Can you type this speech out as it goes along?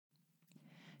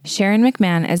Sharon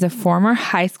McMahon is a former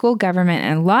high school government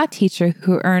and law teacher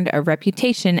who earned a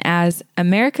reputation as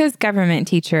America's government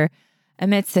teacher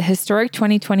amidst the historic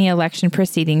 2020 election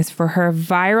proceedings for her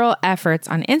viral efforts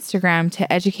on Instagram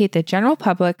to educate the general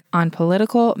public on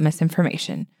political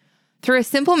misinformation. Through a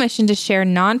simple mission to share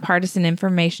nonpartisan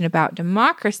information about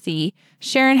democracy,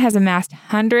 Sharon has amassed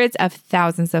hundreds of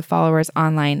thousands of followers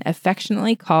online,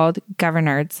 affectionately called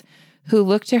governards, who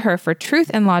look to her for truth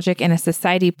and logic in a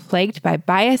society plagued by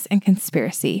bias and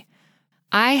conspiracy.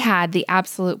 I had the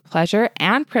absolute pleasure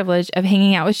and privilege of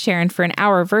hanging out with Sharon for an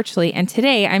hour virtually, and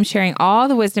today I'm sharing all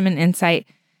the wisdom and insight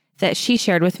that she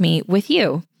shared with me with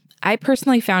you. I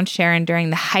personally found Sharon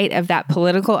during the height of that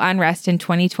political unrest in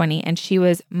 2020, and she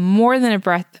was more than a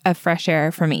breath of fresh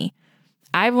air for me.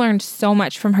 I've learned so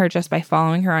much from her just by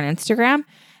following her on Instagram,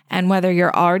 and whether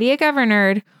you're already a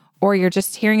governor or you're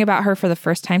just hearing about her for the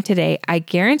first time today, I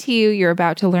guarantee you you're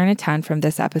about to learn a ton from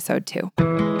this episode too.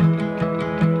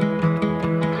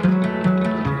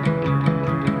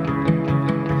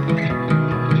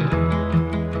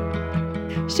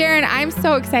 Sharon, I'm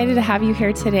so excited to have you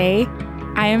here today.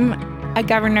 I'm a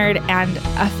governor and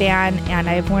a fan, and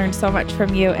I've learned so much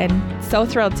from you and so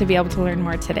thrilled to be able to learn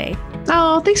more today.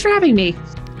 Oh, thanks for having me.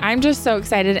 I'm just so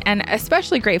excited and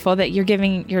especially grateful that you're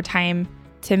giving your time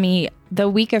to me the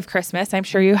week of Christmas. I'm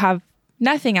sure you have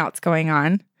nothing else going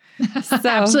on. So,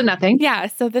 absolutely nothing. Yeah.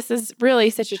 So this is really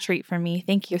such a treat for me.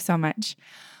 Thank you so much.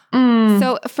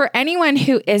 So for anyone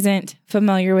who isn't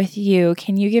familiar with you,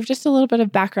 can you give just a little bit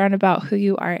of background about who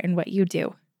you are and what you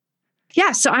do?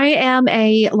 Yeah, so I am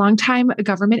a longtime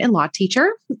government and law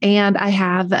teacher, and I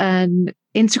have an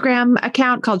Instagram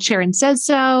account called Sharon Says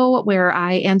So, where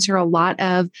I answer a lot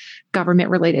of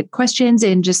government-related questions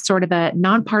in just sort of a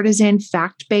nonpartisan,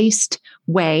 fact-based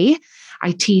way.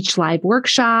 I teach live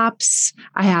workshops.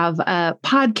 I have a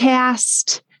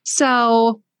podcast.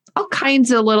 So all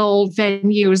kinds of little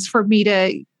venues for me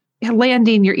to land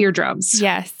in your eardrums.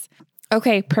 Yes.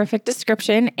 Okay, perfect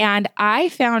description. And I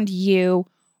found you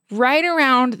right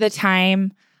around the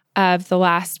time of the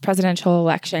last presidential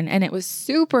election. And it was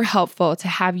super helpful to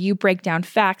have you break down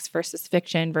facts versus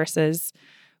fiction versus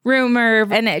rumor.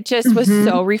 And it just was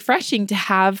so refreshing to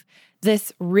have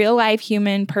this real life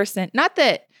human person. Not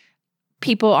that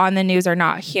people on the news are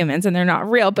not humans and they're not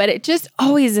real, but it just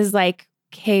always is like,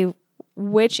 okay,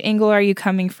 which angle are you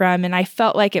coming from? And I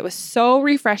felt like it was so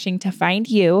refreshing to find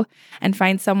you and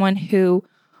find someone who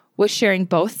was sharing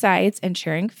both sides and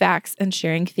sharing facts and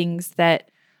sharing things that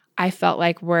I felt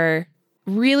like were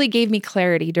really gave me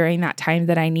clarity during that time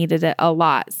that I needed it a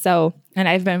lot. So, and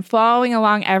I've been following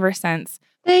along ever since.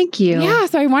 Thank you. Yeah.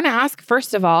 So I want to ask,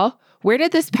 first of all, where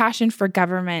did this passion for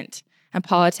government and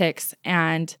politics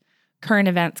and current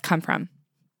events come from?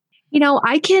 You know,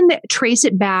 I can trace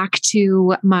it back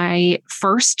to my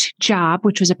first job,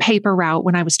 which was a paper route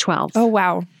when I was 12. Oh,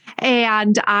 wow.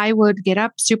 And I would get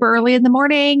up super early in the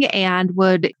morning and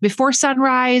would before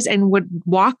sunrise and would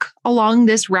walk along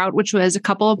this route, which was a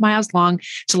couple of miles long,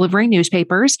 delivering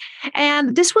newspapers.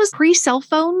 And this was pre-cell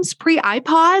phones,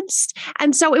 pre-iPods.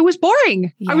 And so it was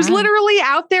boring. Yeah. I was literally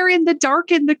out there in the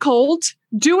dark, in the cold,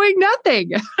 doing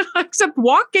nothing except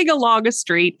walking along a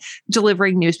street,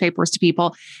 delivering newspapers to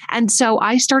people. And so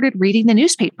I started reading the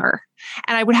newspaper,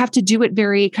 and I would have to do it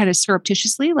very kind of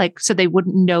surreptitiously, like, so they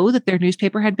wouldn't know that their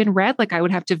newspaper had been read. Like I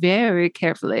would have to very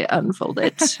carefully unfold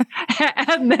it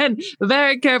and then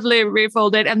very carefully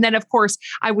refold it. And then of course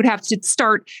I would have to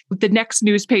start with the next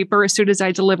newspaper as soon as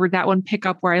I delivered that one, pick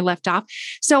up where I left off.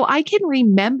 So I can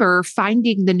remember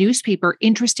finding the newspaper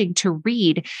interesting to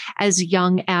read as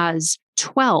young as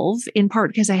 12, in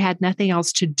part because I had nothing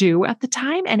else to do at the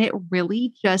time. And it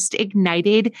really just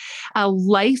ignited a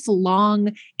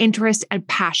lifelong interest and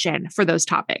passion for those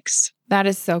topics. That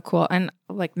is so cool. And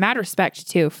like mad respect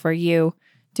too for you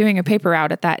doing a paper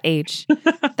route at that age.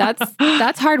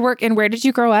 That's hard work. And where did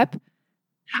you grow up?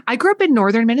 I grew up in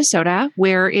northern Minnesota,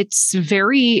 where it's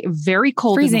very, very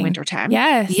cold Freezing. in the wintertime.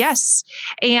 Yes. Yes.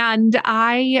 And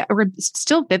I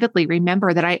still vividly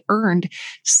remember that I earned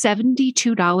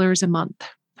 $72 a month,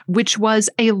 which was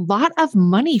a lot of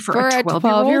money for a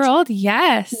 12-year-old.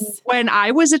 Yes. When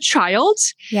I was a child.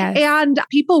 Yes. And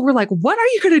people were like, what are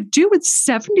you going to do with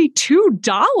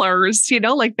 $72? You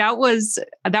know, like that was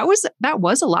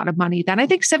a lot of money then. I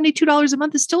think $72 a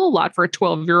month is still a lot for a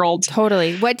 12-year-old.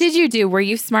 Totally. What did you do? Were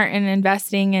you smart in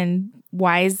investing and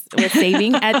wise with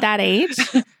saving at that age?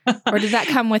 Or did that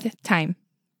come with time?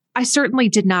 I certainly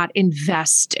did not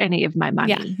invest any of my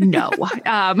money. Yeah. No.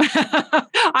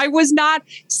 I was not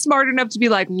smart enough to be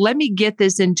like, let me get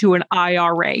this into an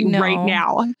IRA right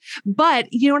now. But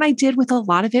you know what I did with a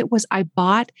lot of it was I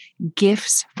bought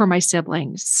gifts for my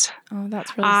siblings. Oh,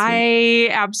 that's really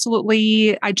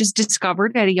sweet. I just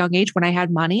discovered at a young age when I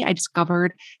had money, I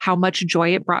discovered how much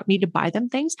joy it brought me to buy them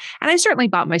things. And I certainly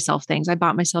bought myself things. I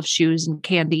bought myself shoes and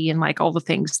candy and like all the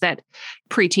things that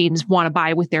preteens want to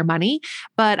buy with their money.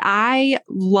 But I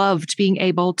loved being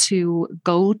able to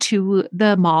go to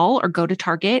the mall or go to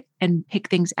Target and pick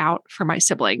things out for my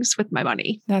siblings with my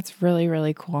money. That's really,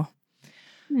 really cool.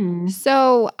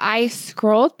 So I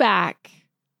scrolled back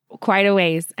quite a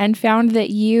ways and found that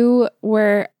you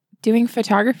were doing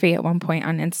photography at one point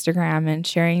on Instagram and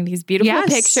sharing these beautiful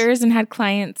pictures and had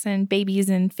clients and babies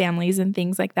and families and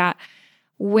things like that.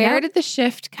 Where did the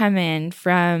shift come in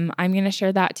from I'm going to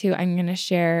share that to I'm going to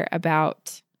share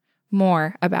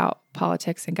more about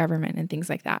politics and government and things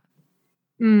like that?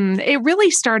 It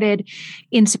really started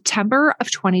in September of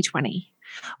 2020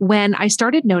 when I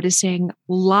started noticing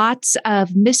lots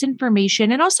of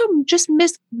misinformation and also just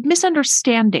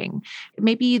misunderstanding.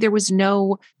 Maybe there was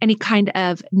no any kind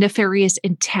of nefarious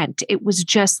intent. It was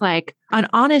just like an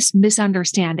honest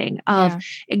misunderstanding of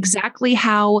exactly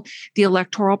how the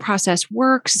electoral process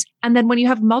works. And then when you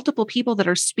have multiple people that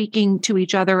are speaking to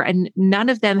each other and none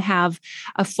of them have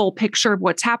a full picture of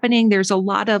what's happening, there's a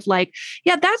lot of like,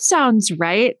 yeah, that sounds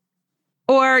right.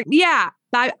 Or yeah,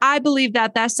 I believe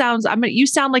that sounds, you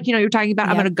sound like, you're talking about,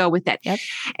 I'm going to go with it. Yep.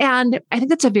 And I think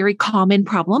that's a very common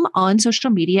problem on social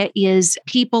media is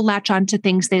people latch on to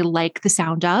things they like the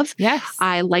sound of. Yes.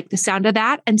 I like the sound of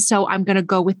that. And so I'm going to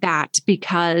go with that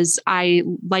because I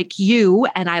like you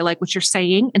and I like what you're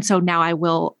saying. And so now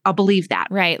I'll believe that.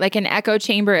 Right. Like an echo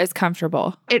chamber is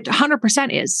comfortable. It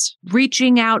 100% is.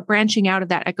 Reaching out, branching out of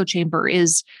that echo chamber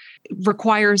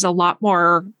requires a lot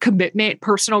more commitment,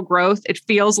 personal growth.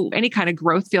 Any kind of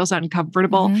growth feels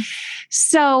uncomfortable. Mm-hmm.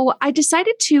 So I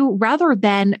decided to, rather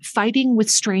than fighting with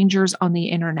strangers on the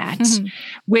internet,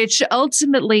 which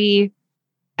ultimately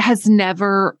has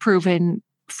never proven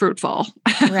fruitful.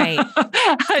 Right.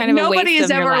 Kind of Nobody is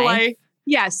ever life. Like,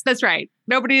 yes, that's right.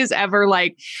 Nobody is ever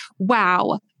like,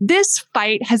 wow, this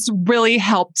fight has really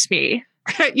helped me.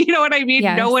 You know what I mean?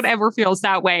 Yes. No one ever feels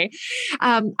that way.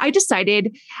 I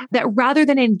decided that rather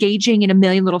than engaging in a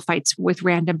million little fights with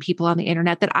random people on the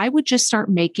internet, that I would just start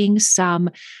making some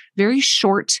very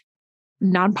short,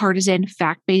 nonpartisan,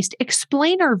 fact-based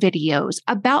explainer videos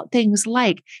about things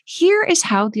like, here is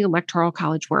how the Electoral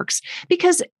College works.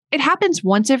 Because it happens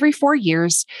once every 4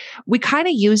 years. We kind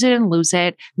of use it and lose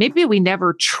it. Maybe we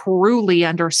never truly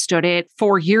understood it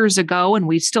 4 years ago, and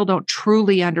we still don't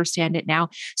truly understand it now.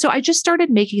 So I just started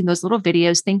making those little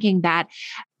videos thinking that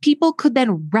people could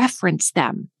then reference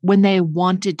them when they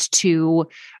wanted to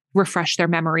refresh their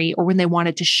memory or when they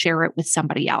wanted to share it with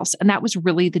somebody else. And that was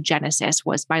really the genesis,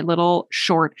 was my little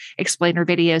short explainer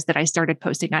videos that I started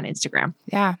posting on Instagram.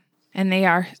 Yeah. And they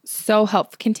are so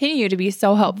helpful, continue to be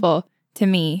so helpful to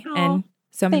me and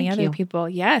so many other people.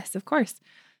 Yes, of course.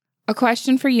 A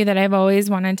question for you that I've always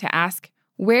wanted to ask,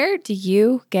 where do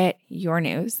you get your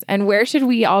news? And where should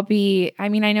we all be? I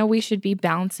mean, I know we should be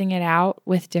balancing it out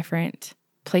with different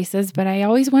places, but I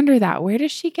always wonder that. Where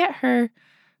does she get her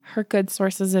good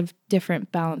sources of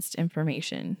different balanced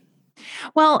information?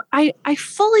 Well, I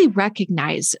fully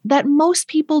recognize that most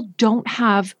people don't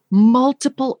have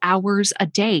multiple hours a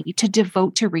day to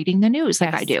devote to reading the news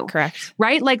like I do. Correct.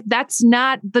 Right? Like that's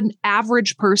not the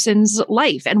average person's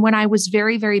life. And when I was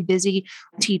very, very busy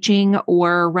teaching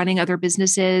or running other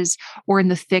businesses or in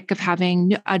the thick of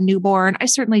having a newborn, I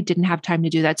certainly didn't have time to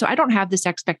do that. So I don't have this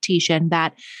expectation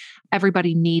that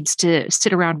everybody needs to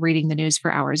sit around reading the news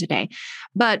for hours a day.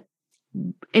 But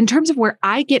in terms of where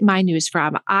I get my news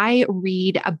from, I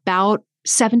read about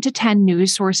 7 to 10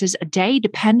 news sources a day,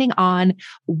 depending on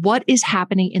what is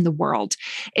happening in the world.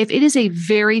 If it is a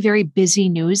very, very busy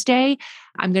news day,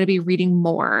 I'm going to be reading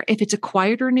more. If it's a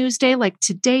quieter news day, like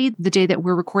today, the day that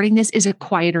we're recording this is a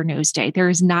quieter news day. There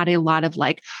is not a lot of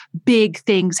like big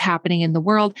things happening in the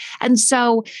world. And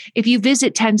so if you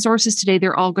visit 10 sources today,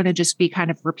 they're all going to just be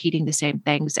kind of repeating the same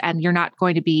things. And it's not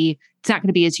going to be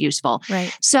as useful.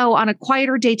 Right. So on a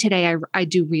quieter day today, I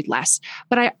do read less,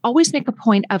 but I always make a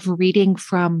point of reading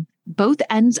from both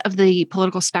ends of the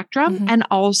political spectrum and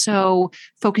also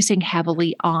focusing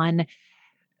heavily on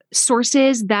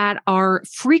sources that are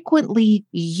frequently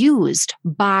used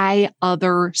by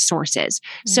other sources.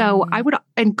 So I would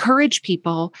encourage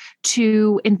people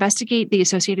to investigate the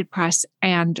Associated Press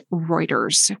and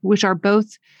Reuters, which are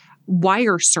both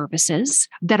wire services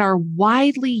that are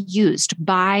widely used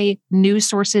by news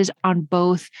sources on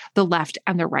both the left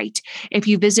and the right. If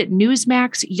you visit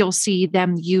Newsmax, you'll see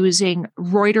them using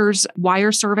Reuters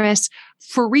wire service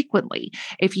frequently.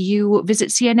 If you visit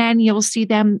CNN, you'll see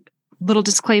them little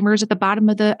disclaimers at the bottom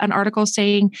of an article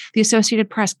saying the Associated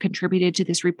Press contributed to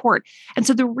this report. And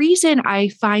so the reason I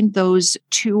find those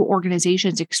two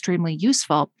organizations extremely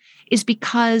useful is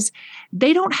because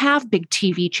they don't have big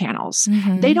TV channels.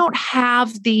 Mm-hmm. They don't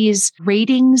have these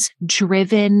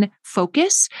ratings-driven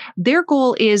focus. Their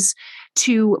goal is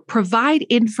to provide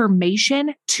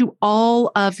information to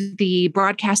all of the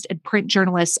broadcast and print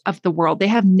journalists of the world. They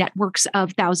have networks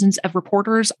of thousands of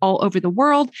reporters all over the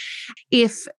world.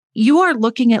 If you are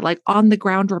looking at like on the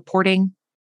ground reporting,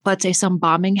 let's say some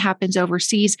bombing happens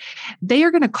overseas, they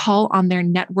are going to call on their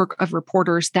network of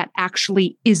reporters that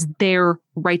actually is there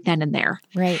right then and there.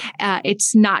 Right.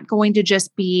 It's not going to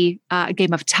just be a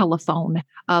game of telephone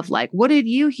of like, what did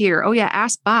you hear? Oh yeah,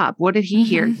 ask Bob. What did he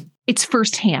hear? It's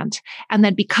firsthand. And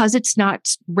then because it's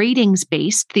not ratings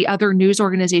based, the other news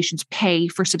organizations pay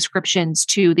for subscriptions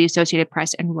to the Associated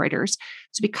Press and Reuters.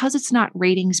 So because it's not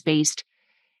ratings based,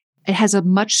 it has a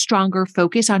much stronger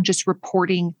focus on just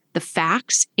reporting the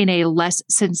facts in a less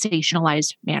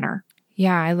sensationalized manner.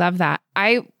 Yeah, I love that.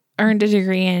 I earned a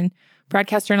degree in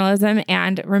broadcast journalism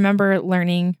and remember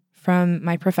learning from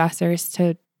my professors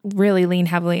to really lean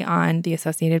heavily on the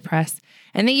Associated Press.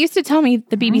 And they used to tell me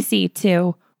the BBC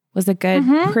too was a good,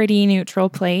 pretty neutral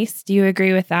place. Do you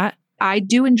agree with that? I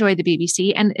do enjoy the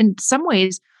BBC. And in some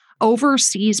ways,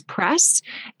 overseas press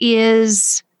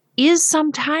is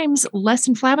sometimes less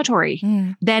inflammatory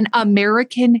than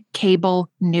American cable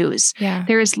news. Yeah.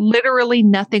 There is literally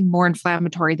nothing more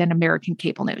inflammatory than American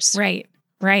cable news. Right.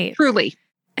 Truly.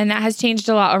 And that has changed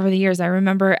a lot over the years. I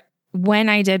remember when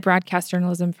I did broadcast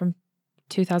journalism from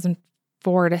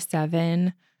 2004 to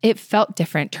 2007, it felt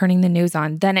different turning the news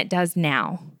on than it does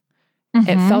now.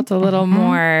 It felt a little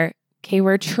more, okay,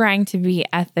 we're trying to be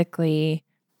ethically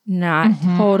not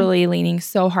totally leaning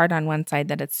so hard on one side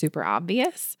that it's super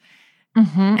obvious.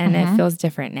 And it feels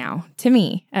different now, to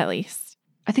me, at least.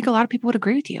 I think a lot of people would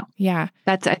agree with you. Yeah.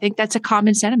 I think that's a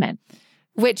common sentiment.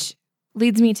 Which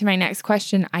leads me to my next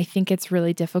question. I think it's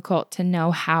really difficult to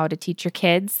know how to teach your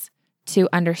kids to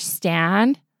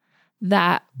understand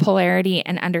that polarity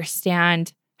and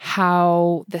understand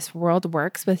how this world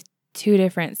works with two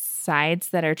different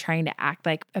sides that are trying to act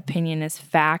like opinion is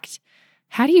fact.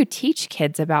 How do you teach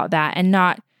kids about that and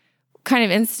not kind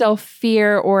of instill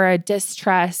fear or a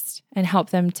distrust and help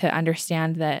them to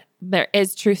understand that there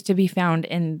is truth to be found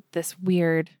in this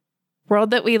weird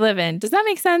world that we live in? Does that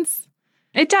make sense?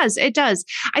 It does.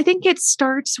 I think it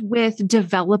starts with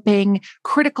developing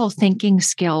critical thinking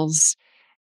skills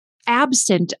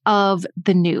absent of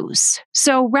the news.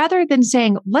 So rather than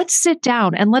saying, let's sit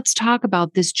down and let's talk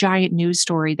about this giant news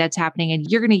story that's happening, and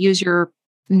you're going to use your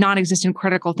non-existent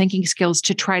critical thinking skills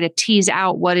to try to tease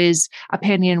out what is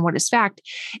opinion, what is fact,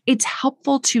 it's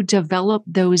helpful to develop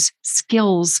those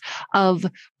skills of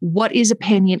what is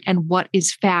opinion and what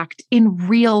is fact in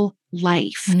real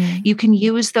life. You can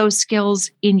use those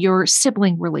skills in your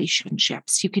sibling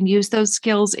relationships. You can use those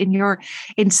skills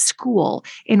in school,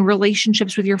 in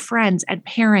relationships with your friends and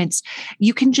parents.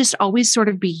 You can just always sort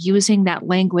of be using that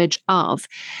language of,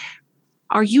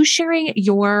 are you sharing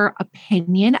your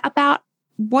opinion about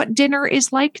what dinner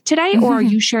is like today, or are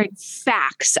you sharing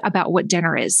facts about what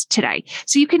dinner is today?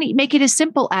 So you can make it as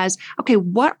simple as, okay,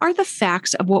 what are the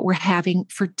facts of what we're having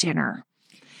for dinner?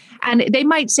 And they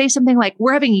might say something like,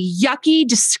 we're having yucky,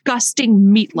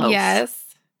 disgusting meatloaf.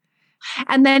 Yes.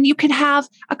 And then you can have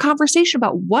a conversation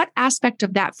about what aspect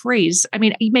of that phrase, I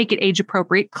mean, you make it age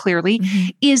appropriate, clearly,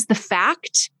 is the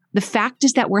fact. The fact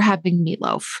is that we're having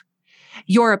meatloaf.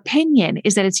 Your opinion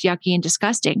is that it's yucky and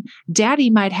disgusting. Daddy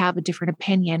might have a different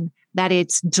opinion that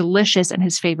it's delicious and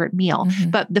his favorite meal.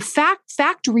 But the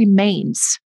fact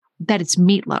remains that it's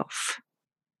meatloaf,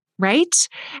 right?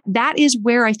 That is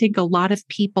where I think a lot of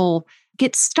people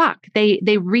get stuck. They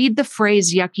read the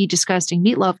phrase yucky, disgusting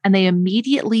meatloaf, and they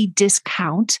immediately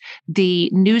discount the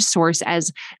news source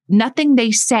as nothing they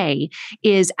say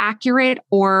is accurate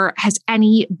or has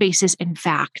any basis in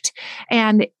fact.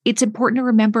 And it's important to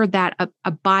remember that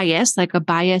a bias, like a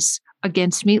bias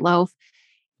against meatloaf,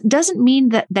 doesn't mean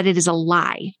that it is a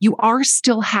lie. You are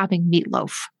still having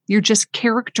meatloaf. You're just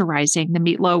characterizing the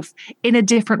meatloaf in a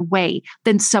different way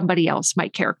than somebody else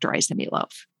might characterize the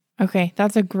meatloaf. Okay,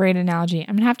 that's a great analogy.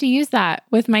 I'm going to have to use that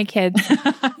with my kids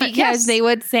because they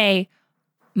would say,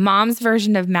 Mom's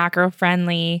version of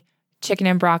macro-friendly chicken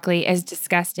and broccoli is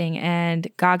disgusting. And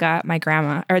Gaga, my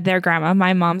grandma, or their grandma,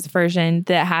 my mom's version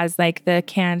that has like the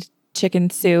canned chicken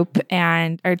soup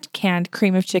or canned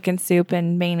cream of chicken soup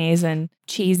and mayonnaise and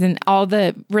cheese and all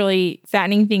the really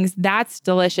fattening things. That's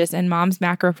delicious. And mom's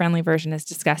macro-friendly version is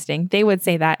disgusting. They would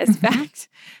say that as fact.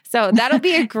 So that'll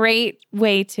be a great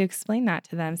way to explain that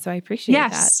to them. So I appreciate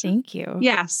that. Thank you.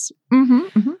 Yes.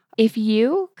 If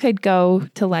you could go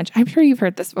to lunch, I'm sure you've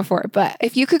heard this before, but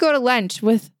if you could go to lunch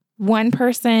with one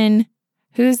person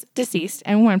who's deceased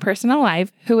and one person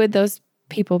alive, who would those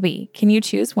people be? Can you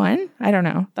choose one? I don't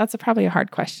know. That's probably a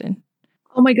hard question.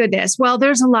 Oh my goodness. Well,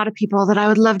 there's a lot of people that I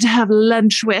would love to have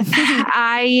lunch with.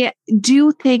 I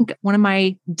do think one of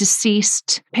my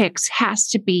deceased picks has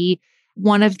to be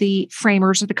one of the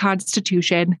framers of the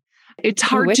Constitution. It's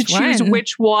hard to choose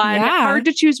which one. Hard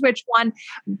to choose which one.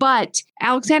 But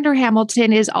Alexander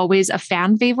Hamilton is always a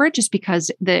fan favorite just because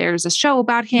there's a show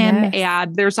about him. Yes.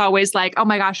 And there's always like, oh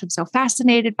my gosh, I'm so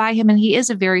fascinated by him. And he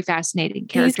is a very fascinating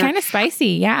character. He's kind of spicy.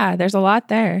 Yeah, there's a lot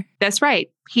there. That's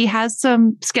right. He has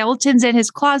some skeletons in his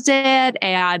closet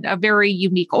and a very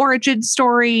unique origin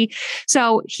story.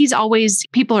 So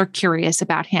people are curious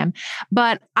about him.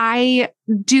 But I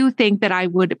do think that I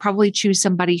would probably choose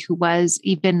somebody who was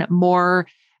even more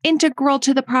integral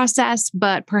to the process,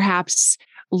 but perhaps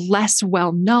less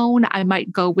well known. I might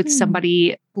go with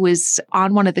somebody who is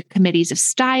on one of the committees of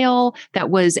style that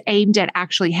was aimed at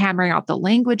actually hammering out the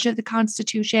language of the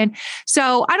Constitution.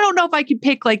 So I don't know if I could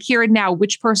pick like here and now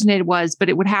which person it was, but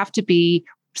it would have to be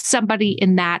somebody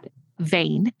in that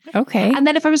vein. Okay. And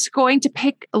then if I was going to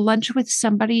pick lunch with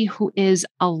somebody who is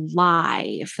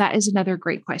alive, that is another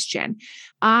great question.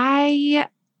 I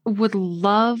would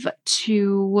love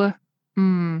to,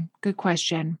 good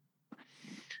question.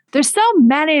 There's so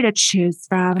many to choose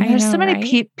from. There's so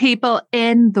many people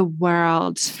in the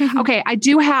world. Okay, I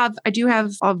do have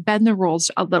bend the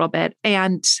rules a little bit,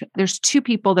 and there's two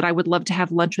people that I would love to have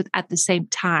lunch with at the same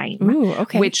time. Ooh,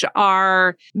 okay. Which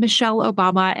are Michelle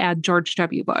Obama and George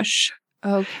W. Bush.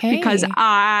 Okay, because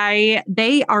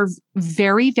they are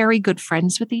very, very good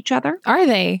friends with each other. Are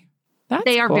they?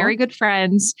 They are very good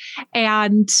friends,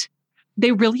 and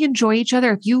they really enjoy each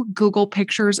other. If you Google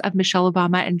pictures of Michelle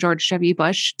Obama and George W.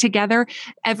 Bush together,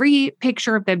 every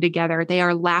picture of them together, they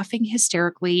are laughing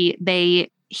hysterically.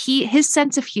 His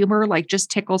sense of humor like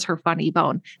just tickles her funny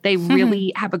bone. They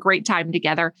really have a great time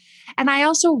together. And I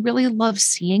also really love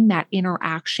seeing that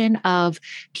interaction of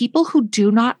people who do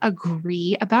not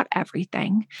agree about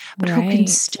everything, but who can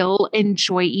still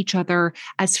enjoy each other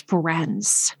as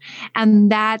friends.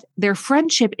 And that their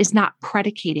friendship is not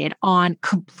predicated on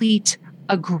complete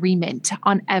agreement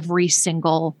on every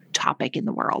single topic in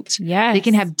the world. Yes. They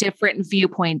can have different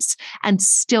viewpoints and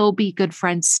still be good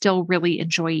friends, still really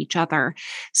enjoy each other.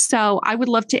 So I would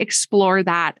love to explore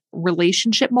that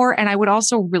relationship more. And I would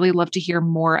also really love to hear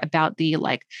more about the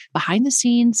behind the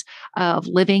scenes of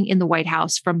living in the White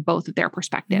House from both of their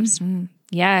perspectives. Mm-hmm.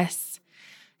 Yes.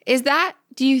 Is that,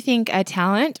 do you think, a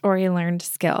talent or a learned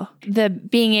skill? The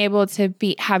being able to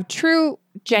have true,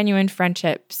 genuine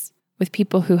friendships with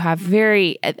people who have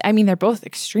they're both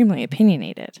extremely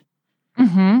opinionated.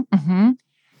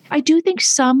 I do think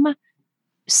some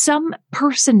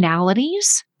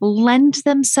personalities lend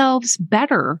themselves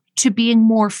better to being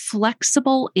more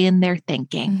flexible in their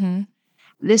thinking.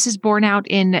 This is borne out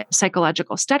in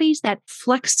psychological studies that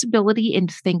flexibility in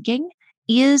thinking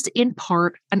is in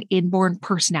part an inborn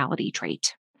personality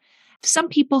trait. Some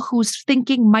people whose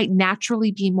thinking might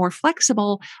naturally be more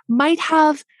flexible might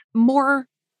have more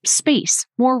space,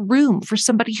 more room for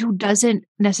somebody who doesn't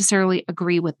necessarily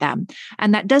agree with them.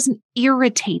 And that doesn't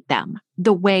irritate them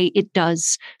the way it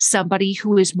does somebody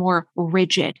who is more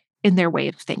rigid in their way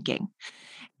of thinking.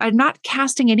 I'm not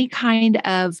casting any kind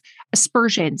of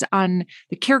aspersions on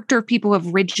the character of people who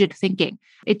have rigid thinking.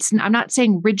 I'm not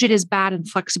saying rigid is bad and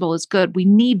flexible is good. We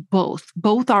need both.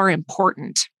 Both are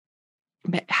important.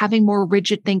 But having more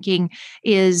rigid thinking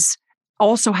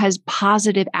also has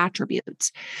positive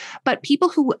attributes. But people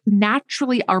who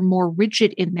naturally are more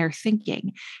rigid in their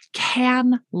thinking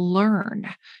can learn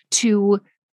to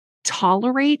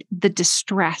tolerate the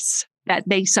distress that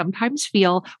they sometimes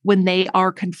feel when they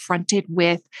are confronted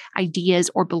with ideas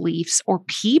or beliefs or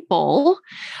people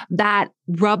that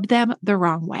rub them the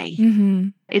wrong way.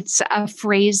 It's a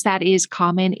phrase that is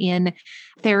common in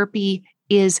therapy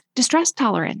is distress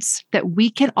tolerance, that we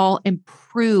can all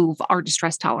improve our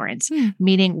distress tolerance,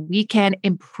 meaning we can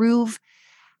improve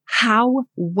how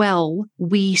well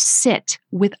we sit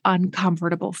with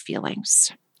uncomfortable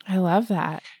feelings. I love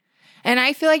that. And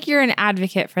I feel like you're an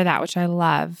advocate for that, which I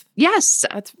love. Yes.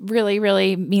 That's really,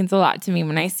 really means a lot to me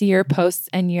when I see your posts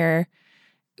and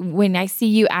when I see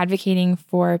you advocating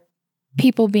for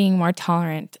people being more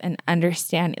tolerant and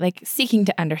understand, like seeking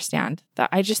to understand.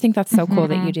 I just think that's so cool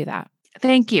that you do that.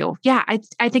 Thank you. Yeah,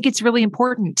 I think it's really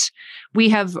important. We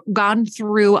have gone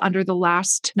through, under the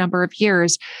last number of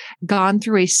years, gone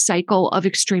through a cycle of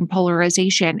extreme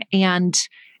polarization, and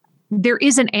there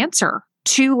is an answer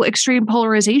to extreme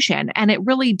polarization. And it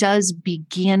really does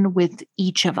begin with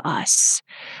each of us.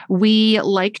 We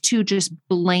like to just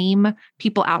blame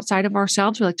people outside of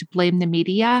ourselves. We like to blame the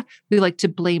media. We like to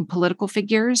blame political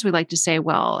figures. We like to say,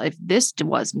 well, if this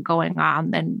wasn't going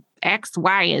on, then X,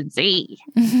 Y, and Z.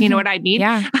 You know what I mean?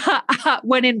 Yeah.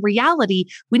 When in reality,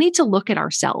 we need to look at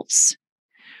ourselves.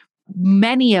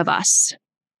 Many of us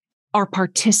are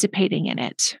participating in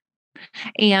it.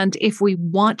 And if we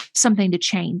want something to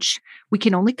change, we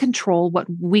can only control what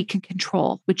we can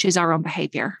control, which is our own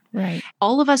behavior. Right.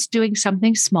 All of us doing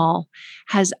something small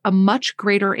has a much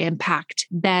greater impact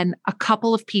than a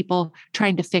couple of people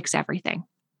trying to fix everything.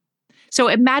 So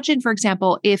imagine, for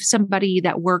example, if somebody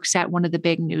that works at one of the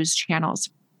big news channels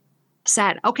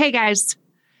said, okay, guys,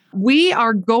 we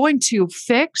are going to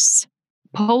fix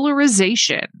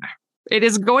polarization. It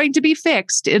is going to be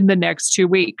fixed in the next 2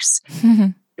 weeks.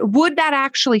 Would that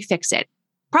actually fix it?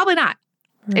 Probably not.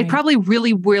 Right. It probably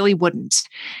really, really wouldn't.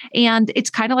 And it's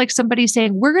kind of like somebody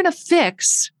saying, we're going to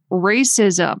fix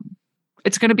racism.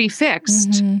 It's going to be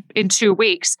fixed in 2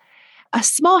 weeks. A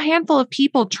small handful of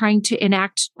people trying to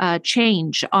enact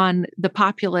change on the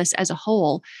populace as a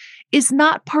whole is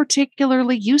not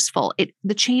particularly useful.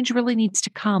 The change really needs to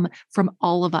come from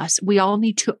all of us. We all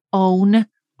need to own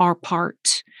our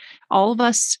part. All of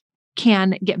us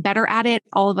can get better at it.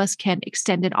 All of us can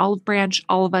extend an olive branch.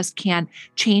 All of us can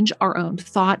change our own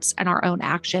thoughts and our own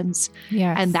actions.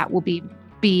 Yes. And that will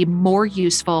be more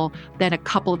useful than a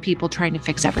couple of people trying to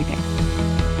fix everything.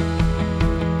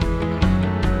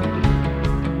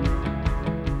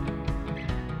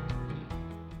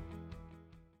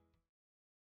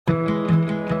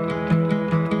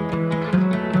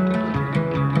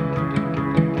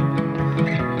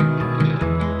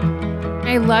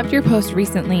 I loved your post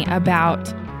recently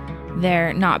about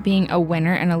there not being a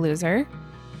winner and a loser,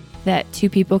 that two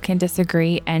people can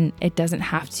disagree and it doesn't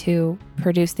have to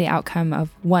produce the outcome of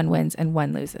one wins and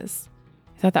one loses.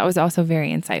 I thought that was also very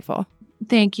insightful.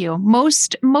 Thank you.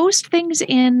 Most things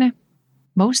in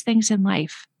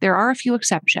life, there are a few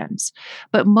exceptions,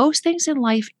 but most things in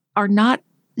life are not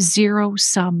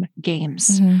zero-sum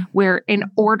games where in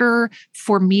order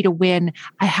for me to win,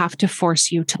 I have to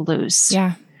force you to lose.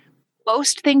 Yeah.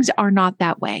 Most things are not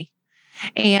that way.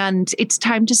 And it's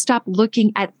time to stop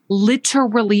looking at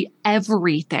literally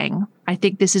everything. I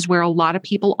think this is where a lot of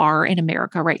people are in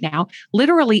America right now.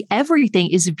 Literally everything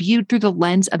is viewed through the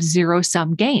lens of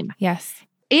zero-sum game. Yes.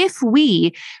 If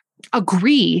we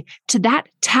agree to that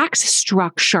tax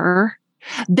structure,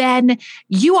 then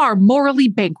you are morally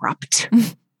bankrupt.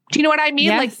 Do you know what I mean?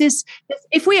 Yes. Like this,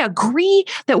 if we agree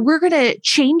that we're going to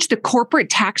change the corporate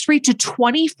tax rate to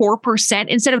 24%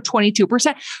 instead of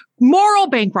 22%, moral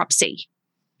bankruptcy.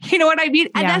 You know what I mean?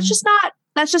 And that's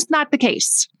just not the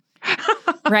case.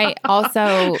 Right.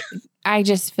 Also, I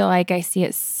just feel like I see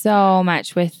it so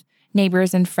much with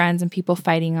neighbors and friends and people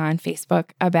fighting on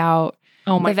Facebook about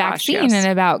the vaccine and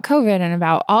about COVID and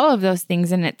about all of those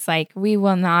things. And it's like, we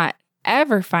will not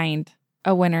ever find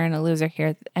a winner and a loser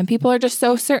here. And people are just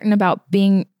so certain about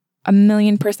being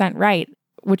 1,000,000% right,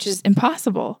 which is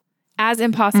impossible. As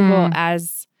impossible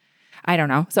as, I don't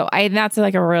know. So that's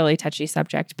like a really touchy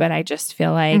subject, but I just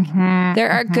feel like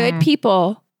there are good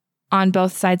people on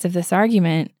both sides of this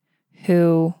argument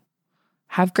who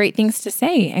have great things to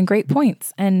say and great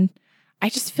points. And I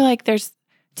just feel like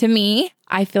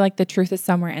I feel like the truth is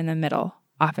somewhere in the middle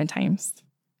oftentimes.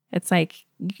 It's like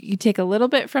you take a little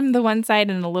bit from the one side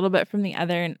and a little bit from the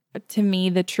other. And to me,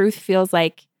 the truth feels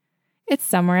like it's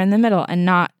somewhere in the middle and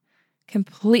not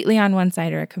completely on one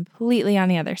side or completely on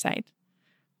the other side.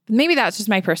 Maybe that's just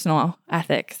my personal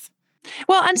ethics.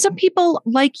 Well, and some people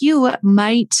like you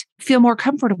might feel more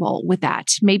comfortable with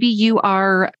that. Maybe you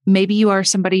are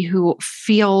somebody who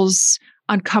feels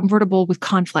uncomfortable with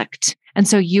conflict. And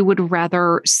so you would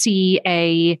rather see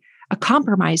a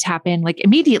compromise happen like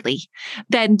immediately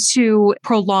than to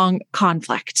prolong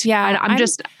conflict. Yeah.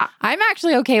 I'm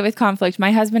actually okay with conflict.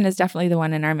 My husband is definitely the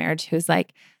one in our marriage who's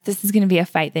like, this is going to be a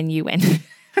fight, then you win.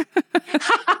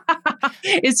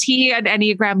 Is he an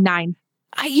Enneagram 9?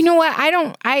 You know what?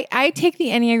 I take the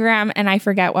Enneagram and I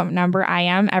forget what number I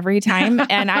am every time.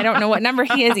 And I don't know what number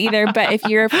he is either. But if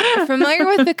you're familiar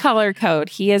with the color code,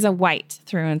 he is a white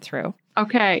through and through.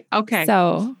 Okay.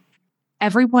 So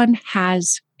everyone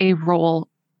has a role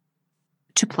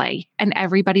to play and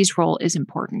everybody's role is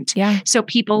important. Yeah. So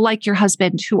people like your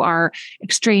husband who are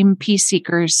extreme peace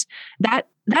seekers,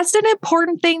 that's an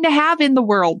important thing to have in the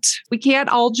world. We can't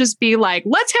all just be like,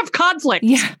 let's have conflict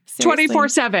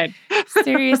 24/7.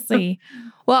 Seriously.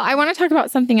 Well, I want to talk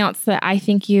about something else that I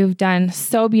think you've done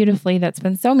so beautifully that's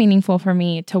been so meaningful for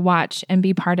me to watch and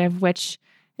be part of, which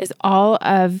is all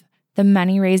of the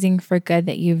money raising for good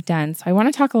that you've done. So I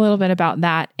want to talk a little bit about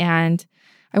that. And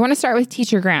I want to start with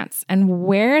teacher grants and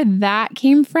where that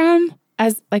came from,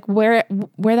 as like where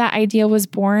that idea was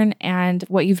born and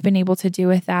what you've been able to do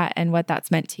with that and what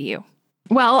that's meant to you.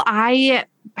 Well, I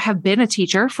have been a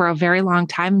teacher for a very long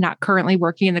time, not currently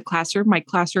working in the classroom. My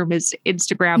classroom is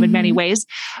Instagram in many ways,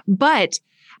 but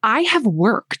I have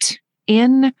worked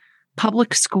in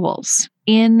public schools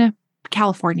in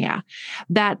California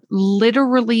that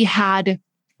literally had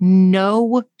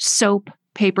no soap,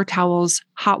 paper towels,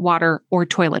 hot water, or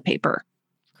toilet paper.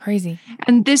 Crazy.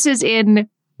 And this is in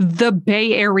the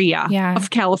Bay Area Yeah. of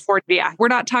California. We're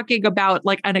not talking about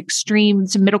like an extreme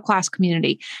middle-class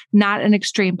community, not an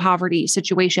extreme poverty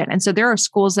situation. And so there are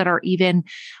schools that are even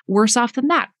worse off than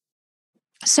that.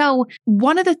 So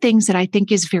one of the things that I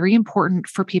think is very important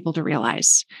for people to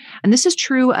realize, and this is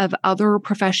true of other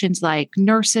professions like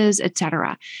nurses, et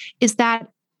cetera, is that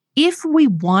if we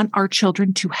want our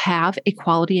children to have a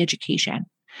quality education,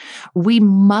 we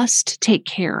must take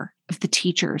care of the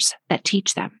teachers that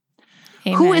teach them.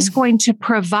 Amen. Who is going to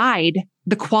provide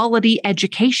the quality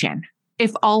education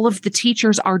if all of the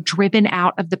teachers are driven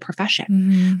out of the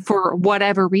profession for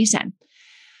whatever reason?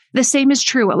 The same is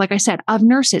true, like I said, of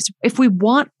nurses. If we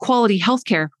want quality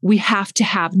healthcare, we have to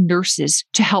have nurses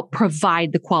to help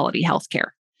provide the quality healthcare.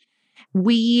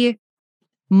 We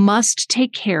must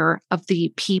take care of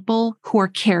the people who are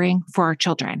caring for our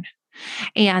children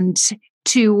and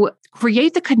to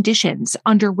create the conditions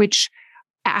under which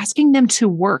asking them to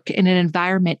work in an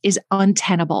environment is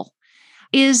untenable,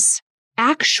 is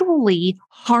actually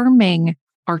harming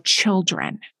our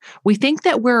children. We think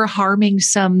that we're harming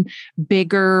some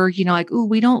bigger, like,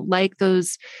 we don't like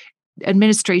those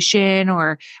administration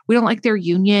or we don't like their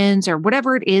unions or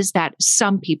whatever it is that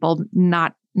some people,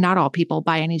 not all people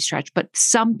by any stretch, but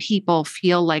some people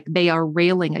feel like they are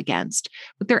railing against,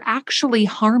 but they're actually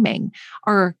harming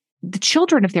the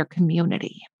children of their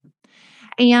community.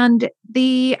 And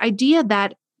the idea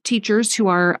that teachers who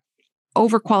are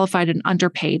overqualified and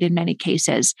underpaid in many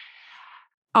cases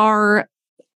are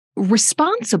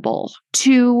responsible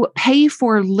to pay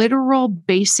for literal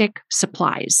basic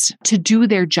supplies to do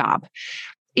their job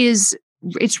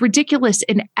it's ridiculous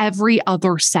in every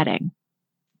other setting.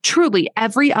 Truly,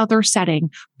 every other setting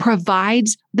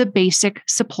provides the basic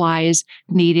supplies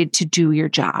needed to do your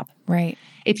job. Right.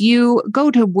 If you go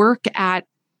to work at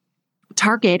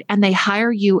Target and they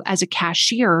hire you as a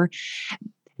cashier,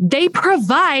 they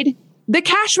provide the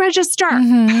cash register.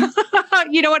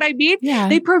 You know what I mean? Yeah.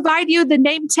 They provide you the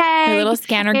name tag, the little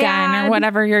scanner gun or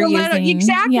whatever you're using.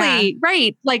 Exactly. Yeah.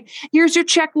 Right. Like, here's your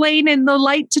check lane and the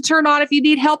light to turn on if you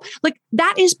need help. Like,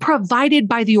 that is provided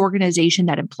by the organization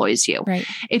that employs you. Right.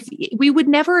 If we would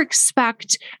never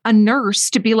expect a nurse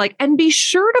to be like, and be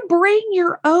sure to bring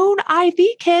your own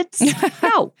IV kits.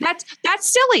 No, that's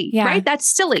silly, right? That's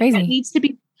silly. Crazy. That needs to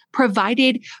be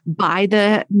provided by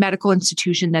the medical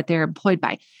institution that they're employed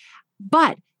by.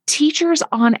 But teachers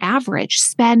on average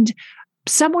spend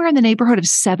somewhere in the neighborhood of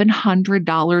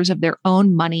 $700 of their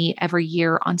own money every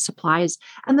year on supplies.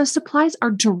 And the supplies are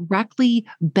directly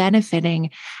benefiting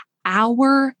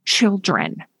our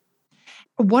children.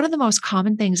 One of the most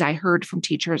common things I heard from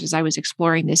teachers as I was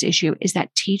exploring this issue is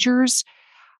that teachers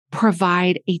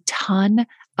provide a ton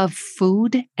of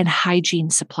food and hygiene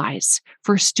supplies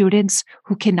for students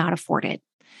who cannot afford it.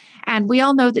 And we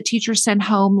all know that teachers send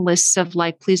home lists of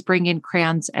like, please bring in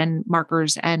crayons and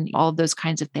markers and all of those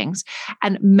kinds of things.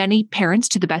 And many parents,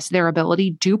 to the best of their ability,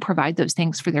 do provide those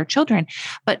things for their children.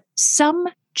 But some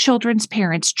children's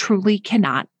parents truly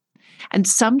cannot. And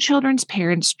some children's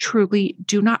parents truly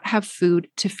do not have food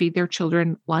to feed their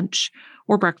children lunch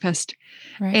or breakfast.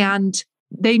 Right. And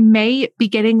they may be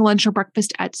getting lunch or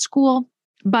breakfast at school,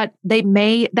 but that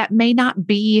may not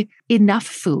be enough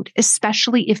food,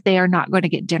 especially if they are not going to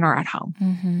get dinner at home.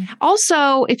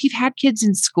 Also, if you've had kids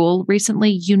in school recently,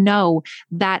 you know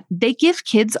that they give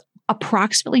kids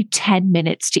approximately 10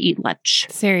 minutes to eat lunch.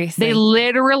 Seriously. They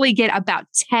literally get about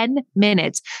 10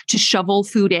 minutes to shovel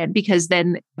food in because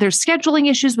then there's scheduling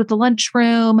issues with the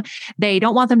lunchroom. They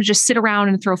don't want them to just sit around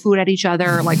and throw food at each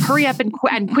other, like hurry up and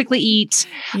quickly eat.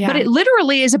 Yeah. But it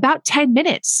literally is about 10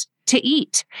 minutes to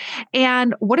eat.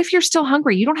 And what if you're still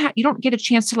hungry? You don't get a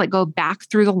chance to like go back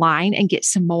through the line and get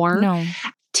some more. No.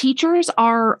 Teachers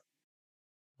are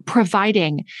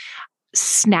providing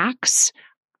snacks,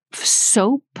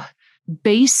 soap,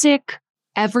 basic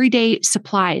everyday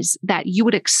supplies that you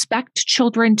would expect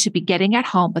children to be getting at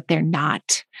home, but they're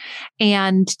not.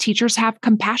 And teachers have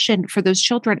compassion for those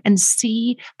children and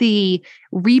see the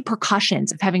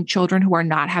repercussions of having children who are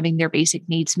not having their basic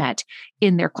needs met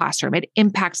in their classroom. It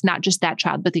impacts not just that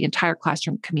child, but the entire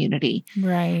classroom community.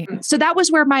 Right. So that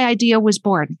was where my idea was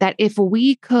born, that if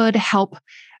we could help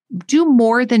do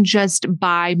more than just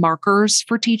buy markers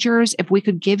for teachers, if we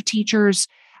could give teachers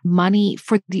money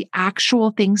for the actual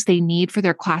things they need for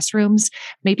their classrooms.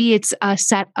 Maybe it's a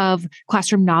set of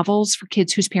classroom novels for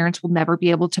kids whose parents will never be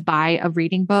able to buy a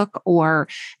reading book, or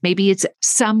maybe it's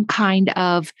some kind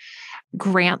of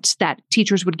grant that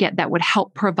teachers would get that would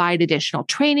help provide additional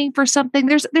training for something.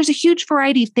 There's a huge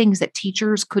variety of things that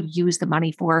teachers could use the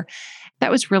money for.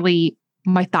 That was really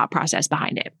my thought process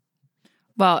behind it.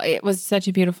 Well, it was such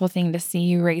a beautiful thing to see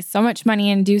you raise so much money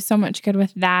and do so much good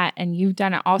with that. And you've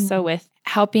done it also with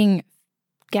helping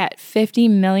get $50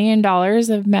 million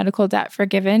of medical debt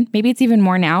forgiven. Maybe it's even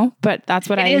more now, but that's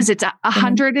what it is. It's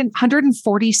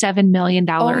 $147 million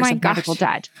of medical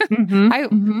debt.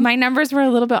 My numbers were a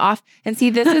little bit off. And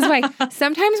see, this is why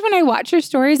sometimes when I watch your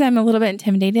stories, I'm a little bit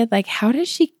intimidated. Like, how does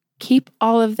she keep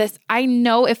all of this? I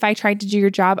know if I tried to do your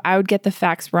job, I would get the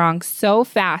facts wrong so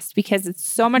fast because it's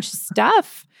so much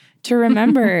stuff to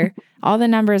remember. All the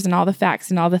numbers and all the facts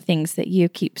and all the things that you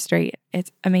keep straight.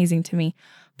 It's amazing to me.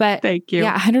 But thank you.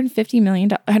 Yeah, $150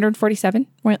 million, $147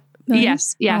 million.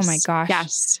 Yes. Oh my gosh.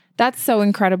 Yes. That's so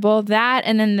incredible. That,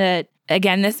 and then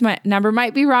this number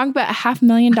might be wrong, but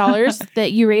 $500,000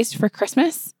 that you raised for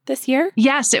Christmas this year?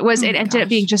 Yes, it was. It ended up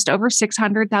being just over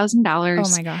 $600,000.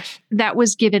 Oh my gosh. That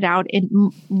was given out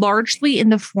largely in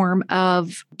the form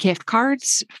of gift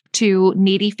cards to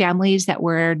needy families that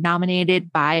were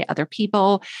nominated by other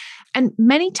people. And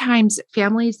many times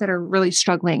families that are really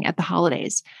struggling at the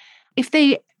holidays, if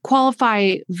they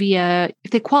qualify,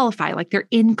 like their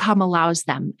income allows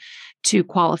them to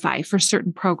qualify for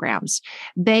certain programs,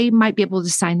 they might be able to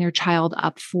sign their child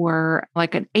up for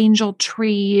like an angel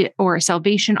tree or a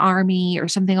Salvation Army or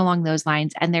something along those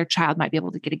lines. And their child might be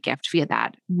able to get a gift via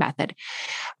that method.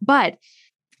 But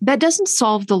that doesn't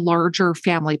solve the larger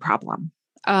family problem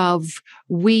of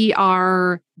we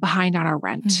are behind on our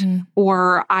rent,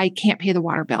 or I can't pay the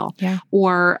water bill,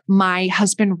 or my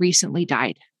husband recently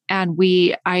died. And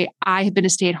I have been a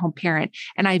stay-at-home parent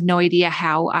and I have no idea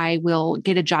how I will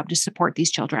get a job to support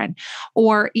these children,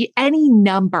 or any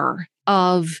number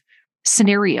of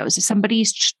scenarios. If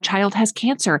somebody's child has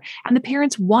cancer and the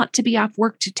parents want to be off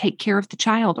work to take care of the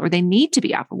child, or they need to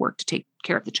be off of work to take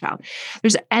care of the child.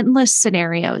 There's endless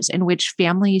scenarios in which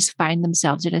families find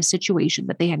themselves in a situation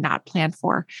that they had not planned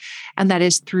for. And that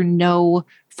is through no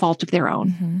fault of their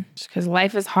own. Because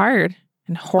life is hard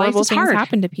and horrible things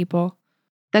happen to people.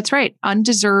 That's right.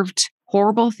 Undeserved,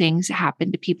 horrible things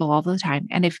happen to people all the time.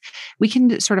 And if we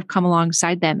can sort of come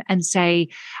alongside them and say,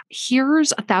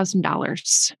 here's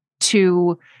 $1,000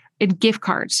 in gift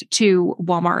cards to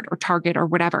Walmart or Target or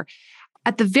whatever,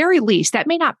 at the very least, that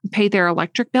may not pay their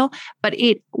electric bill, but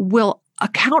it will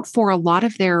account for a lot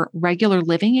of their regular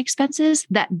living expenses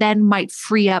that then might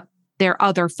free up their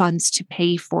other funds to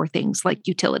pay for things like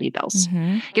utility bills.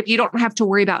 If you don't have to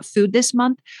worry about food this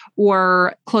month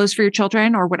or clothes for your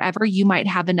children or whatever, you might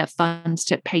have enough funds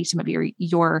to pay some of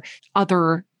your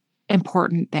other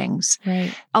important things.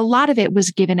 Right. A lot of it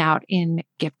was given out in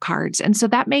gift cards. And so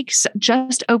that makes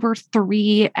just over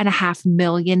 $3.5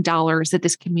 million that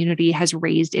this community has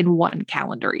raised in one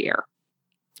calendar year.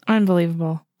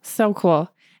 Unbelievable. So cool.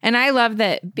 And I love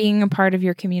that being a part of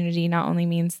your community not only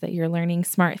means that you're learning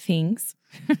smart things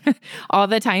all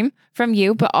the time from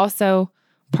you, but also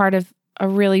part of a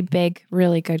really big,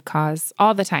 really good cause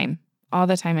all the time. All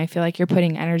the time. I feel like you're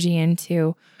putting energy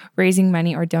into raising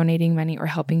money or donating money or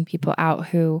helping people out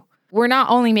who we're not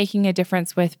only making a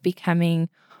difference with becoming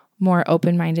more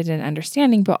open-minded and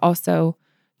understanding, but also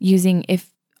using, if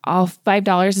all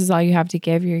 $5 is all you have to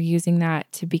give, you're using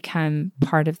that to become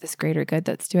part of this greater good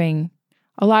that's doing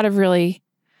a lot of really,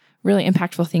 really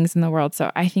impactful things in the world.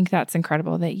 So I think that's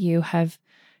incredible that you have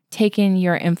taken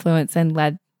your influence and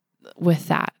led with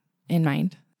that in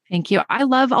mind. Thank you. I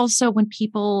love also when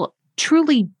people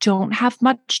truly don't have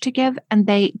much to give and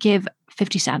they give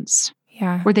 50 cents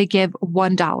or they give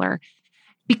 $1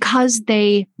 because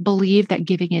they believe that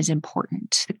giving is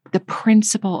important. The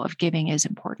principle of giving is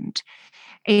important.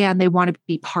 And they want to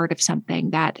be part of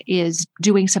something that is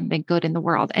doing something good in the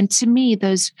world. And to me,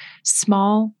 those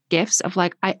small gifts of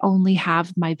like, I only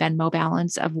have my Venmo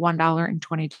balance of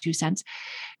 $1.22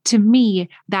 To me,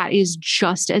 that is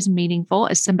just as meaningful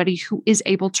as somebody who is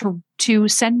able to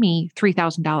send me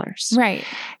 $3,000. Right.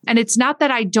 And it's not that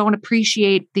I don't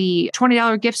appreciate the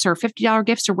 $20 gifts or $50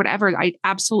 gifts or whatever. I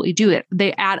absolutely do it.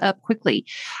 They add up quickly.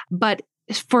 But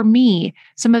for me,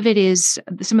 some of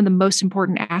the most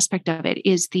important aspect of it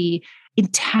is the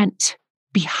intent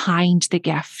behind the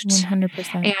gift.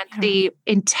 100%. And the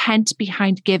intent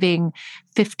behind giving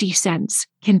 50 cents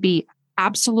can be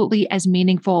absolutely as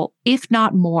meaningful, if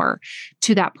not more,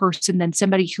 to that person than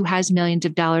somebody who has millions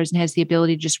of dollars and has the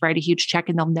ability to just write a huge check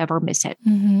and they'll never miss it.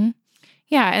 Mm-hmm.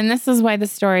 Yeah. And this is why the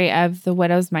story of the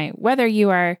widow's mite, whether you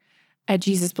are a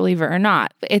Jesus believer or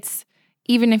not, it's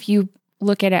even if you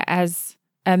look at it as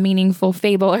a meaningful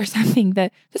fable or something,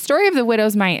 the story of the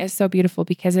widow's mite is so beautiful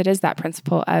because it is that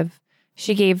principle of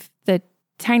she gave the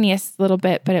tiniest little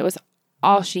bit, but it was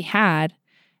all she had,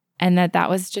 and that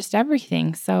was just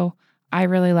everything. So I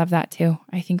really love that too.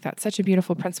 I think that's such a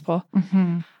beautiful principle.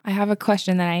 Mm-hmm. I have a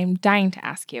question that I am dying to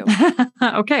ask you.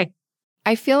 Okay.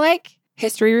 I feel like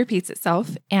history repeats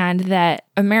itself and that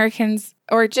Americans,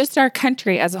 or just our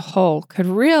country as a whole, could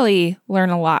really learn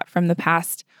a lot from the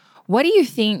past. What do you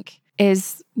think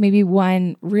is maybe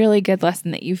one really good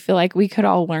lesson that you feel like we could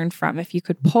all learn from if you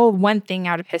could pull one thing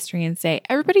out of history and say,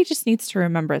 everybody just needs to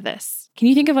remember this? Can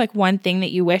you think of like one thing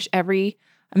that you wish every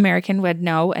American would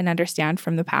know and understand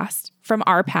from the past, from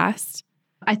our past?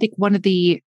 I think one of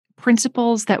the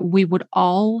principles that we would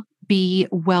all be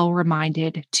well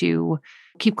reminded to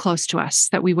keep close to us,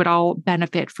 that we would all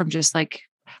benefit from just like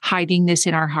hiding this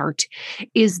in our heart,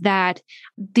 is that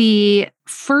the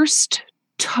first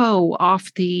toe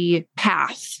off the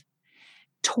path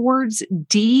towards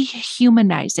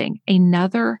dehumanizing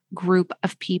another group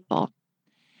of people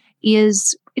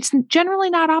it's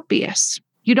generally not obvious.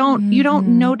 You don't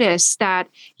notice that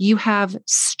you have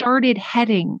started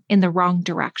heading in the wrong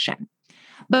direction.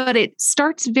 But it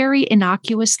starts very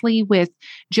innocuously with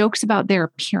jokes about their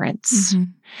appearance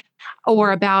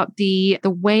or about the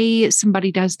way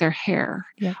somebody does their hair,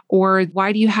 or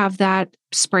why do you have that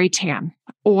spray tan,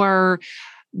 or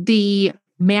the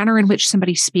manner in which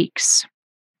somebody speaks.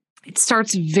 It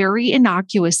starts very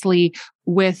innocuously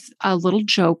with a little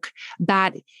joke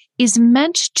that is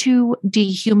meant to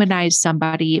dehumanize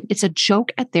somebody. It's a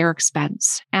joke at their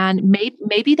expense. And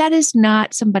maybe that is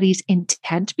not somebody's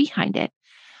intent behind it.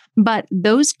 But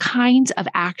those kinds of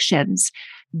actions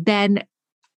then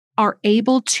are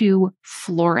able to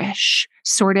flourish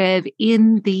sort of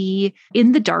in the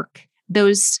dark.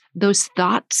 Those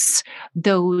thoughts,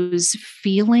 those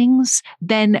feelings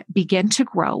then begin to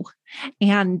grow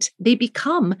and they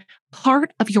become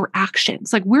part of your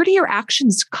actions. Like, where do your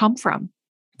actions come from?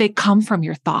 They come from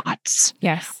your thoughts.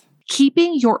 Yes.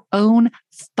 Keeping your own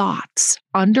thoughts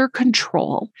under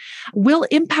control will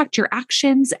impact your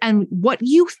actions, and what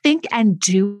you think and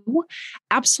do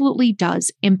absolutely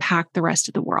does impact the rest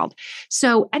of the world.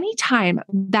 So anytime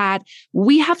that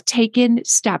we have taken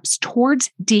steps towards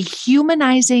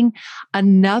dehumanizing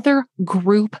another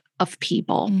group of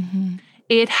people,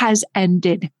 it has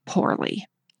ended poorly.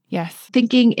 Yes.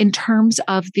 Thinking in terms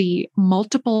of the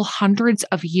multiple hundreds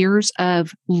of years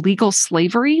of legal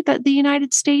slavery that the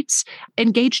United States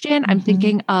engaged in, I'm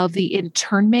thinking of the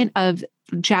internment of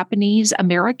Japanese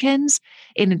Americans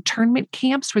in internment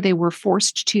camps where they were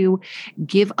forced to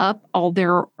give up all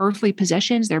their earthly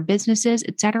possessions, their businesses,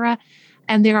 etc.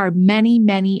 And there are many,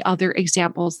 many other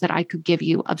examples that I could give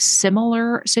you of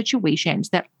similar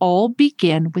situations that all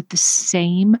begin with the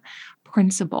same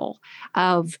principle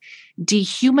of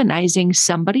dehumanizing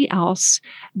somebody else,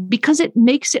 because it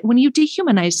makes it, when you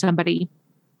dehumanize somebody,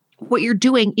 what you're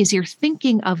doing is you're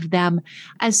thinking of them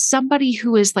as somebody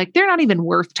who is like, they're not even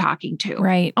worth talking to.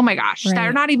 Right. Oh my gosh, Right.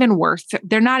 they're not even worth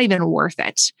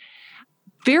it.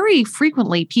 Very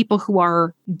frequently, people who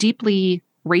are deeply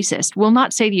racist will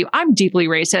not say to you, I'm deeply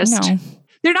racist. No.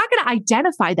 They're not going to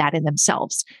identify that in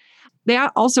themselves. They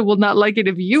also will not like it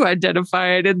if you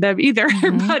identify it in them either.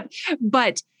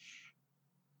 But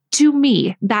to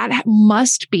me, that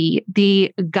must be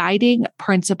the guiding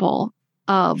principle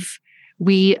of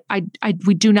we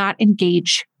do not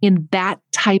engage in that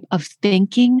type of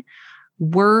thinking,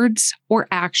 words, or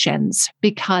actions,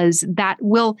 because that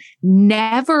will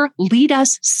never lead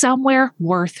us somewhere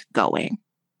worth going.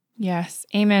 Yes.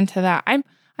 Amen to that. I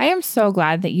am so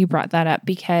glad that you brought that up,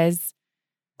 because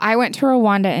I went to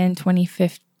Rwanda in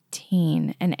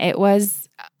 2015, and it was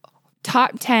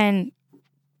top 10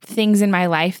 things in my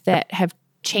life that have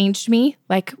changed me.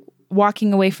 Like,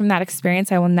 walking away from that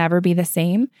experience, I will never be the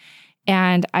same.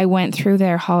 And I went through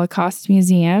their Holocaust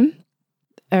Museum,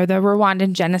 or the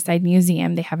Rwandan Genocide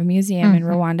Museum. They have a museum in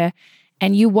Rwanda.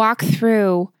 And you walk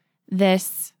through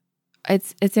this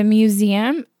It's a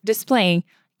museum displaying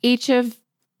each of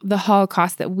the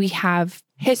Holocaust that we have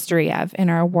history of in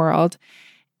our world.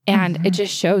 And it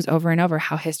just shows over and over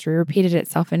how history repeated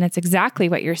itself. And it's exactly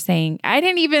what you're saying. I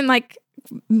didn't even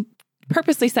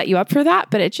purposely set you up for that,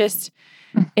 but it just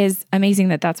is amazing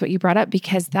that that's what you brought up,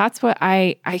 because that's what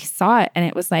I saw it. And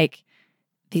it was like,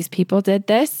 these people did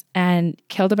this and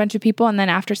killed a bunch of people. And then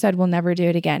after said, we'll never do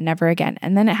it again, never again.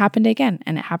 And then it happened again,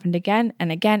 and it happened again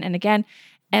and again and again.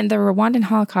 And the Rwandan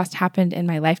Holocaust happened in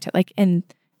my lifetime, like in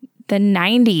the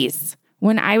 90s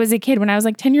when I was a kid, when I was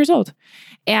like 10 years old.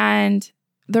 And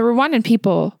the Rwandan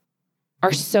people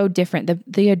are so different.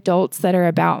 The adults that are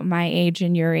about my age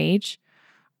and your age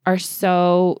are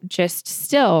so just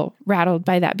still rattled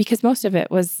by that, because most of it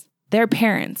was their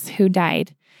parents who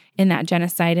died in that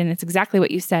genocide. And it's exactly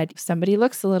what you said. Somebody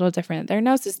looks a little different. Their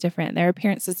nose is different. Their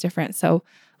appearance is different. So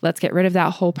let's get rid of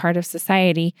that whole part of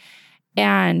society.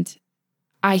 And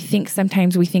I think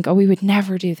sometimes we think, oh, we would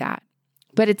never do that.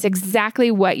 But it's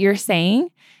exactly what you're saying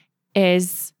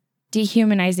is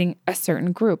dehumanizing a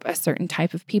certain group, a certain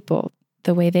type of people,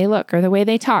 the way they look or the way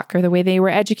they talk or the way they were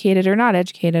educated or not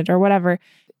educated or whatever.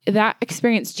 That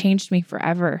experience changed me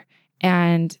forever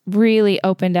and really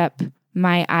opened up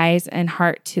my eyes and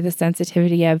heart to the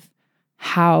sensitivity of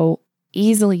how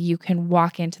easily you can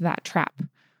walk into that trap.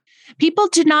 People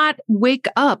did not wake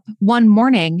up one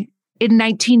morning in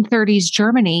 1930s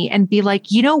Germany and be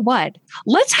like, you know what?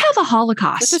 Let's have a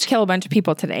Holocaust. Let's just kill a bunch of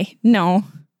people today. No.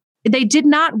 They did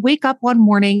not wake up one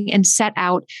morning and set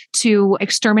out to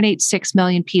exterminate 6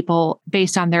 million people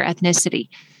based on their ethnicity.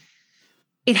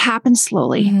 It happened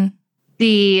slowly. Mm-hmm.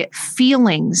 The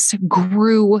feelings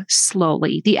grew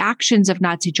slowly. The actions of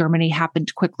Nazi Germany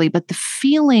happened quickly, but the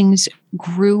feelings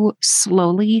grew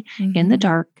slowly in the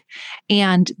dark.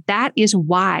 And that is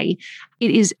why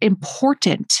it is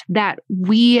important that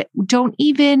we don't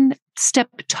even step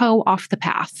toe off the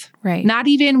path. Right. Not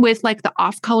even with like the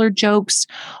off-color jokes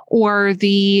or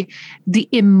the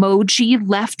emoji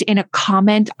left in a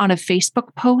comment on a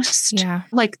Facebook post. Yeah.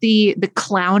 Like the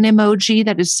clown emoji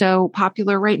that is so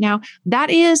popular right now. That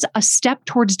is a step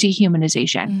towards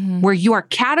dehumanization, where you are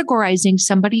categorizing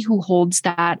somebody who holds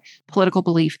that political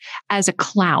belief as a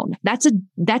clown. That's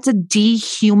a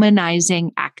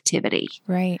dehumanizing activity.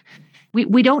 Right.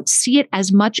 We don't see it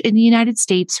as much in the United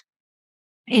States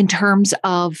in terms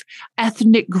of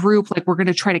ethnic group, like we're going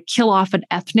to try to kill off an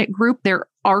ethnic group. There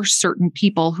are certain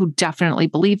people who definitely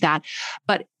believe that,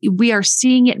 but we are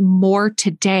seeing it more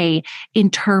today in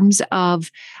terms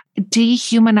of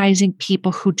dehumanizing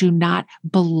people who do not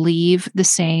believe the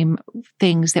same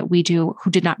things that we do, who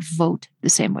did not vote the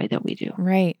same way that we do.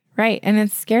 Right, right. And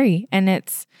it's scary. And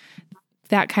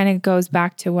that kind of goes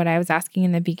back to what I was asking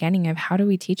in the beginning of how do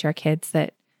we teach our kids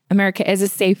that America is a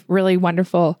safe, really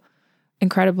wonderful,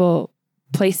 incredible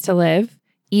place to live,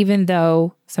 even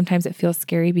though sometimes it feels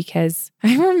scary. Because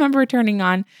I remember turning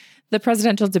on the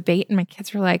presidential debate and my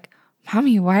kids were like,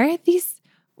 Mommy, why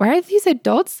are these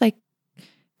adults like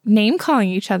name calling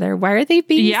each other? Why are they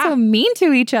being so mean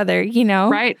to each other? You know?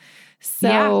 Right.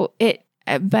 So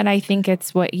but I think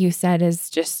it's what you said is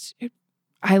just,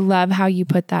 I love how you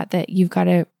put that you've got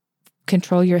to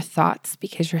control your thoughts,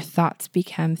 because your thoughts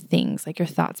become things, like your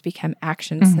thoughts become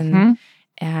actions,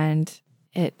 and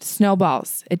it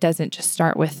snowballs. It doesn't just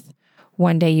start with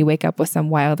one day you wake up with some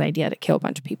wild idea to kill a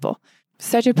bunch of people.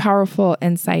 Such a powerful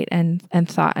insight and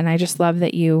thought. And I just love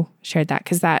that you shared that,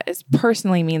 because that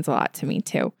personally means a lot to me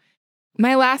too.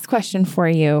 My last question for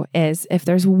you is, if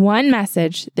there's one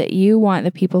message that you want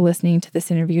the people listening to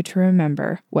this interview to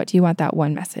remember, what do you want that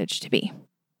one message to be?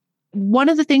 One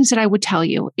of the things that I would tell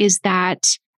you is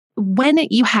that when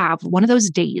you have one of those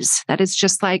days that is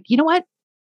just like, you know what?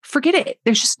 Forget it.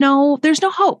 There's no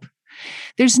hope.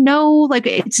 There's no, like,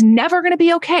 it's never going to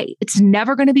be okay. It's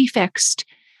never going to be fixed.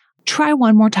 Try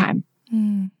one more time.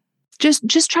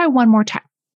 Just try one more time.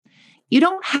 You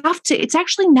don't have to, it's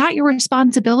actually not your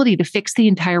responsibility to fix the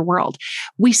entire world.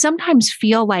 We sometimes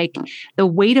feel like the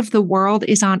weight of the world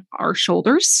is on our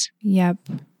shoulders. Yep.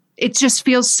 It just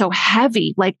feels so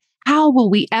heavy. Like, how will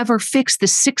we ever fix the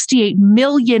 68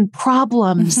 million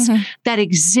problems that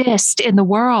exist in the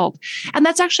world? And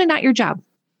that's actually not your job.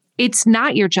 It's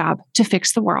not your job to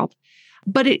fix the world,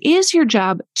 but it is your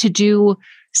job to do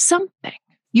something.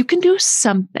 You can do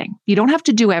something. You don't have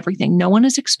to do everything. No one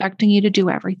is expecting you to do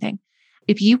everything.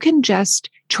 If you can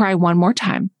just try one more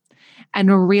time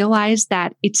and realize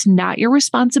that it's not your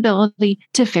responsibility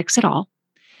to fix it all,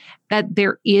 that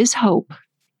there is hope,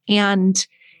 and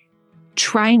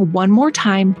trying one more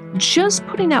time, just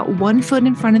putting that one foot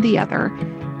in front of the other,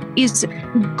 is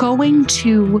going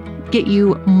to get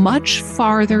you much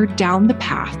farther down the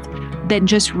path than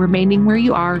just remaining where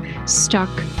you are, stuck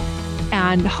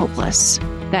and hopeless.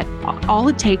 That all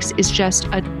it takes is just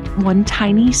one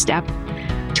tiny step,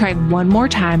 trying one more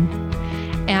time,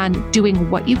 and doing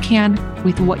what you can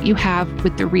with what you have,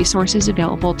 with the resources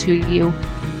available to you,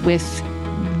 with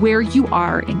where you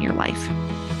are in your life.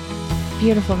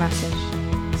 Beautiful message.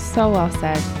 So well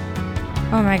said.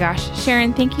 Oh my gosh.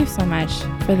 Sharon, thank you so much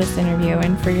for this interview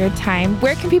and for your time.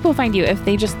 Where can people find you if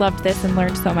they just loved this and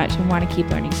learned so much and want to keep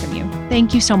learning from you?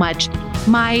 Thank you so much.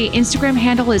 My Instagram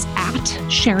handle is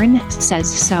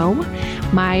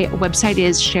 @SharonSaysSo. My website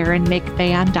is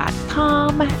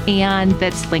SharonMcMahon.com, and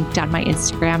that's linked on my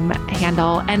Instagram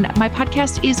handle. And my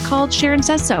podcast is called Sharon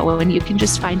Says So, and you can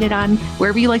just find it on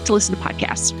wherever you like to listen to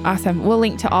podcasts. Awesome. We'll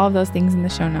link to all of those things in the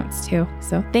show notes too.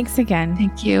 So thanks again.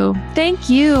 Thank you. Thank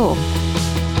you.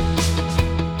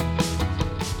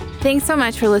 Thanks so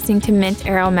much for listening to Mint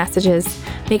Arrow Messages.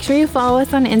 Make sure you follow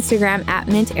us on Instagram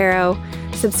 @Mint Arrow.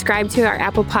 Subscribe to our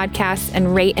Apple Podcasts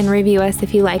and rate and review us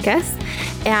if you like us.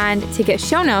 And to get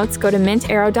show notes, go to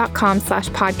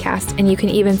mintarrow.com/podcast. And you can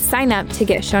even sign up to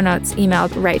get show notes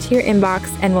emailed right to your inbox,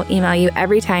 and we'll email you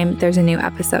every time there's a new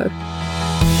episode.